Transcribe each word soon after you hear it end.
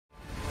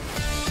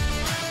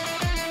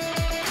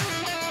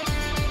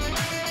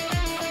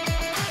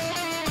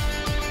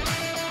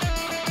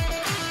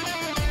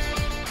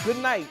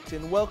Good night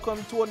and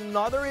welcome to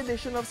another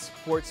edition of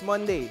Sports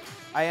Monday.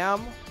 I am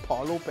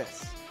Paul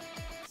Lopez.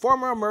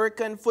 Former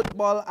American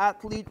football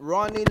athlete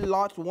Ronnie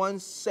Lott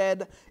once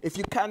said, "If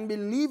you can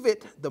believe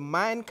it, the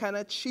mind can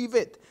achieve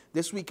it."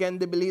 This weekend,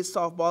 the Belize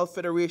Softball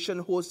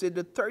Federation hosted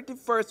the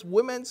 31st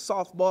Women's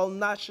Softball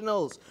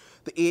Nationals.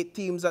 The 8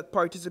 teams that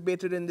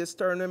participated in this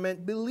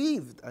tournament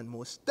believed and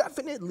most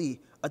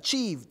definitely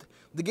achieved.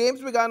 The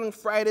games began on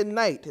Friday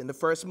night. In the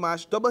first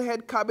match,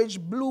 Head Cabbage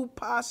blew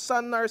past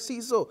San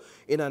Narciso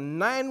in a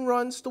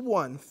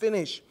 9-1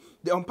 finish.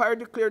 The umpire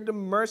declared the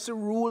mercy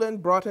rule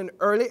and brought an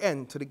early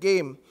end to the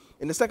game.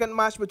 In the second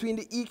match between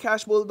the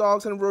E-Kyash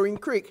Bulldogs and Roaring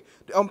Creek,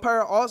 the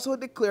umpire also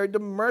declared the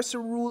mercy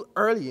rule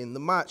early in the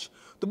match.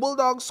 The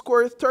Bulldogs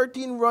scored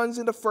 13 runs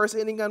in the first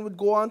inning and would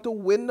go on to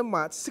win the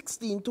match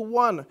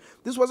 16-1.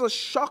 This was a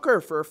shocker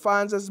for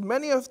fans, as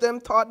many of them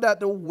thought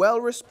that the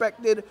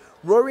well-respected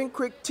Roaring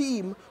Creek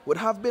team would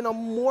have been a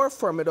more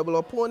formidable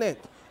opponent.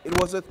 It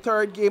was the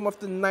third game of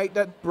the night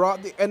that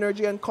brought the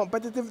energy and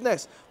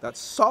competitiveness that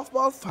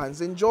softball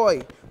fans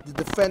enjoy. The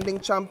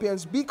defending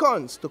champions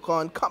Beacons took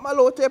on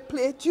Camalote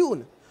Play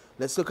Tune.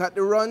 Let's look at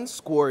the runs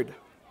scored.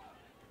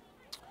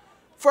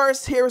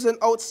 First, here is an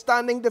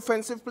outstanding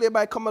defensive play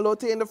by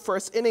Camalote in the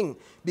first inning.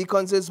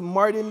 Beacons'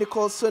 Martin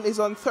Nicholson is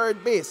on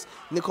third base.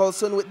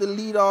 Nicholson with the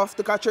lead off.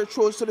 The catcher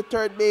throws to the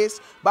third base,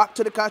 back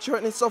to the catcher,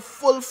 and it's a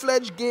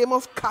full-fledged game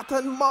of cat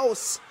and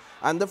mouse.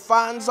 And the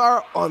fans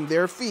are on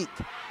their feet.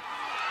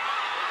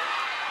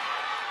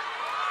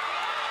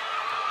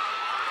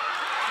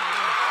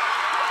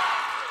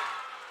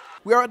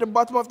 We are at the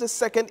bottom of the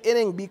second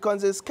inning.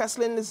 Beacons'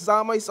 Kesslin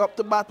Lizama is up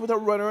to bat with a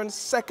runner on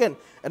second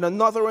and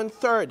another on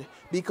third.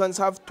 Beacons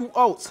have 2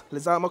 outs.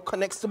 Lizama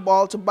connects the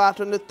ball to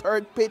bat on the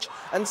third pitch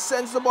and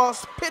sends the ball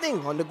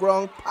spinning on the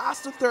ground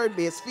past the third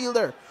base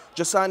fielder.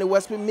 Josani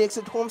Westby makes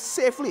it home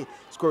safely,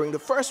 scoring the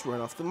first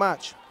run of the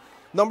match.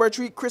 Number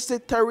 3, Christy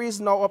Terry is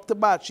now up to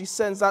bat. She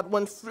sends that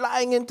one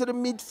flying into the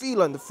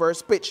midfield on the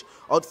first pitch.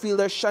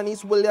 Outfielder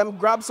Shanice Williams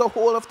grabs a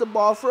hold of the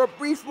ball for a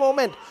brief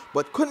moment,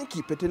 but couldn't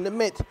keep it in the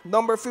mitt.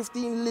 Number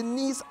 15,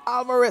 Lenice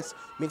Alvarez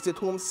makes it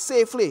home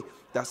safely.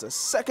 That's a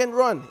second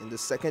run in the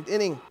second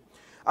inning.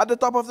 At the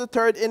top of the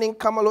third inning,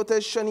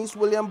 Camalote's Shanice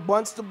Williams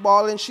bunts the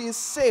ball and she is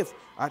safe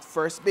at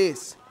first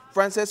base.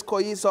 Frances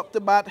Koyi is up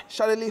to bat.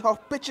 Shadley Huff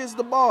pitches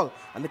the ball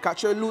and the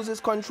catcher loses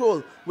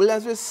control.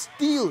 Williams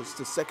steals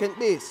to second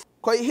base.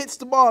 Koyi hits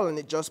the ball and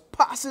it just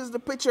passes the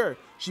pitcher.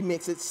 She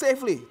makes it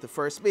safely to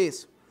first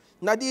base.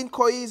 Nadine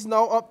Koyi is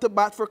now up to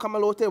bat for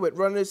Camalote with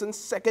runners in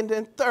second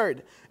and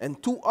third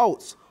and 2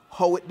 outs.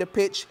 How with the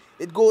pitch,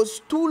 it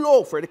goes too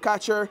low for the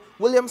catcher.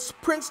 Williams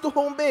sprints to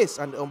home base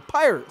and the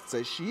umpire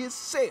says she is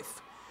safe.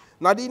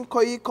 Nadine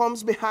Koyi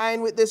comes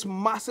behind with this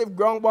massive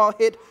ground ball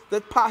hit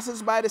that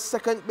passes by the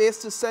second base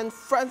to send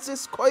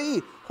Frances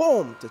Koyi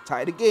home to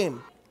tie the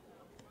game.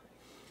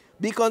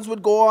 Beacons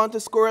would go on to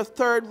score a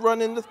third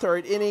run in the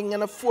third inning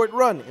and a fourth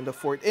run in the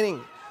fourth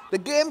inning. The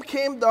game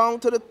came down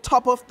to the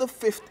top of the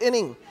fifth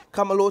inning.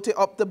 Camalote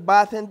up the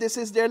bat, and this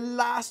is their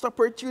last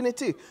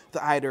opportunity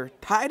to either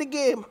tie the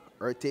game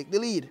or take the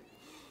lead.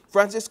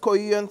 Frances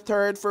Koyi on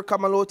third for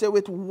Camalote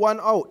with 1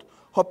 out.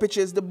 Her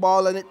pitches the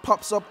ball and it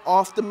pops up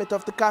off the mitt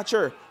of the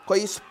catcher.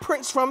 Koyi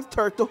sprints from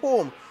third to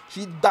home.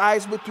 She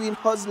dives between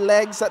Hug's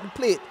legs at the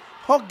plate.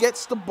 Hug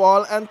gets the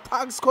ball and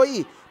tags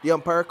Koyi. The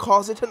umpire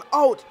calls it an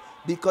out.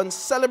 Beacons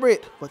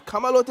celebrate, but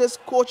Camalote's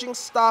coaching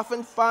staff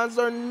and fans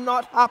are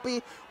not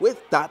happy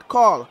with that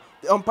call.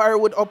 The umpire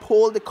would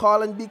uphold the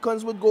call and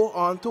Beacons would go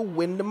on to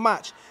win the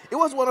match. It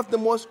was one of the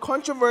most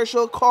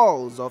controversial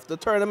calls of the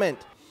tournament.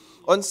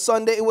 On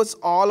Sunday, it was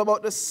all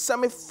about the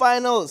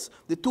semi-finals.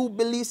 The 2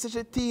 Belize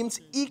teams,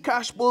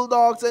 E-Kyash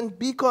Bulldogs and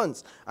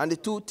Beacons, and the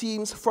 2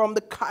 teams from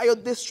the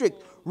Coyote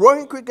District,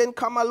 Roaring Creek and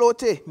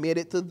Camalote, made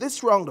it to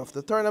this round of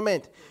the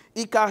tournament.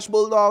 E-Kyash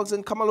Bulldogs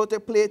and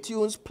Camalote Play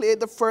Tunes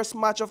played the first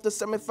match of the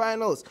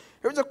semi-finals.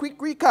 Here's a quick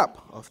recap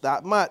of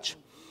that match.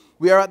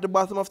 We are at the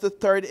bottom of the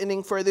third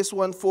inning for this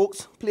one,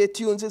 folks. Play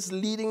Tunes is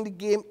leading the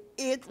game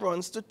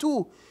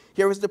 8-2.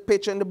 Here is the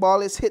pitch and the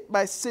ball is hit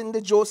by Cindy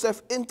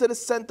Joseph into the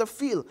center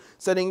field,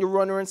 sending the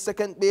runner in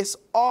second base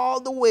all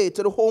the way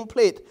to the home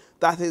plate.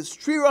 That is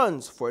 3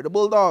 runs for the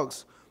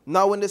Bulldogs.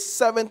 Now in the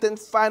 7th and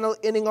final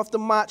inning of the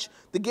match,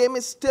 the game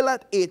is still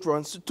at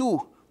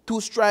 8-2.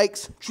 2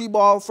 strikes, 3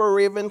 balls for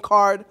Raven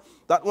card.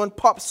 That one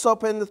pops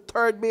up and the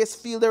third base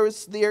fielder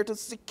is there to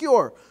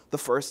secure the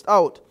first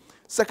out.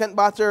 Second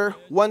batter,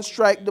 1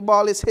 strike, the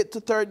ball is hit to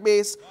third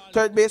base.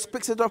 Third base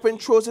picks it up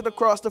and throws it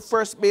across the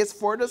first base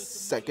for the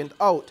second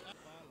out.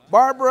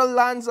 Barbara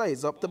Lanza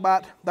is up to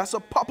bat. That's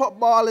a pop-up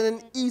ball and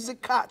an easy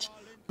catch.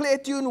 Play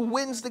Tune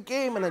wins the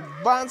game and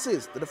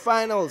advances to the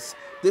finals.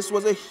 This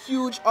was a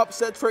huge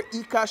upset for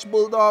E-Kyash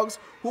Bulldogs,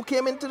 who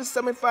came into the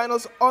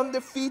semifinals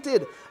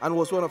undefeated and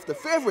was one of the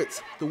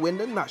favorites to win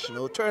the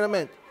national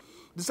tournament.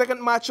 The second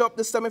matchup,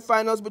 the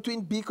semifinals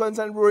between Beacons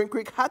and Roaring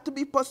Creek, had to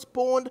be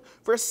postponed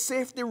for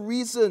safety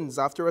reasons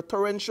after a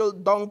torrential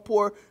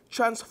downpour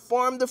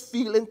transformed the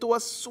field into a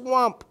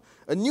swamp.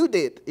 A new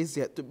date is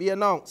yet to be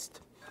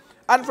announced.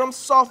 And from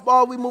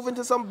softball, we move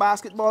into some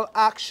basketball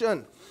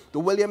action. The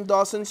William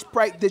Dawson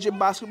Sprite Digit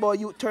Basketball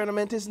Youth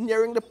Tournament is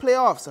nearing the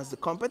playoffs as the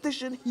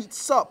competition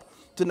heats up.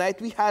 Tonight,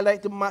 we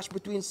highlight the match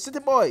between City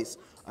Boys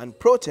and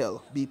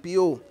Protel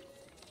BPO.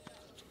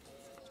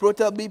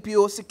 Protel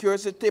BPO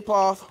secures the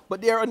tip-off, but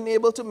they are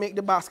unable to make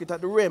the basket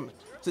at the rim.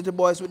 City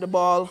Boys with the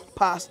ball,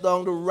 pass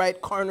down the right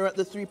corner at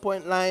the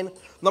three-point line.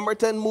 Number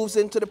 10 moves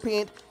into the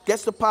paint,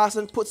 gets the pass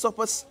and puts up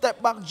a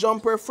step-back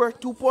jumper for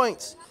 2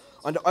 points.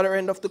 On the other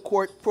end of the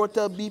court,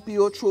 Protel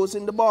BPO throws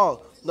in the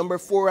ball. Number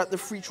 4 at the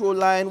free throw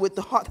line with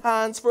the hot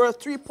hands for a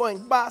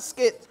 3-point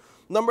basket.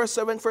 Number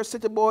 7 for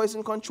City Boys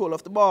in control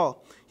of the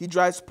ball. He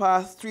drives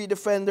past 3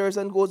 defenders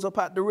and goes up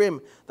at the rim.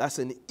 That's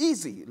an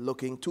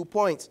easy-looking 2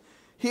 points.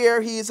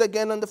 Here he is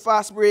again on the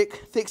fast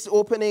break, takes the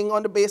opening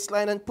on the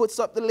baseline and puts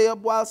up the layup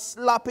while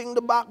slapping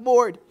the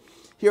backboard.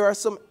 Here are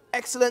some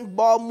excellent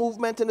ball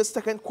movement in the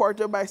second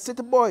quarter by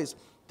City Boys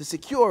to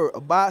secure a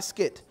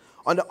basket.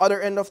 On the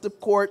other end of the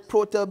court,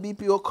 Protel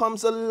BPO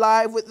comes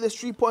alive with this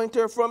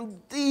 3-pointer from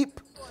deep.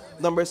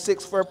 Number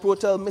 6 for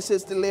Protel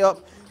misses the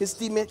layup. His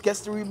teammate gets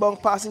the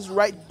rebound, passes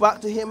right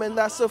back to him, and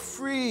that's a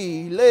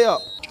free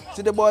layup.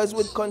 City Boys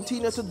would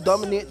continue to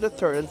dominate the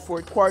third and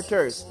fourth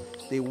quarters.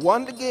 They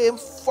won the game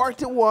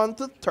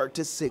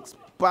 41-36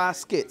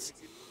 baskets.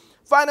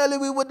 Finally,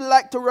 we would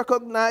like to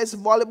recognize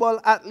volleyball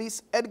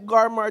athletes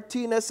Edgar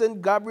Martinez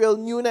and Gabriel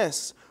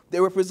Nunes. They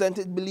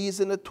represented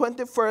Belize in the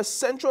 21st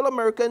Central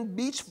American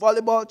Beach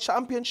Volleyball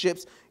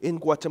Championships in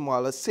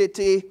Guatemala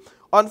City.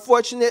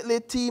 Unfortunately,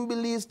 Team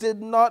Belize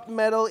did not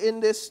medal in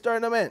this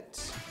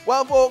tournament.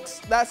 Well, folks,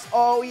 that's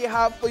all we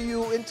have for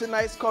you in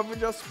tonight's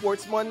coverage of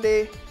Sports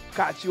Monday.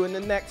 Catch you in the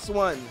next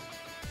one.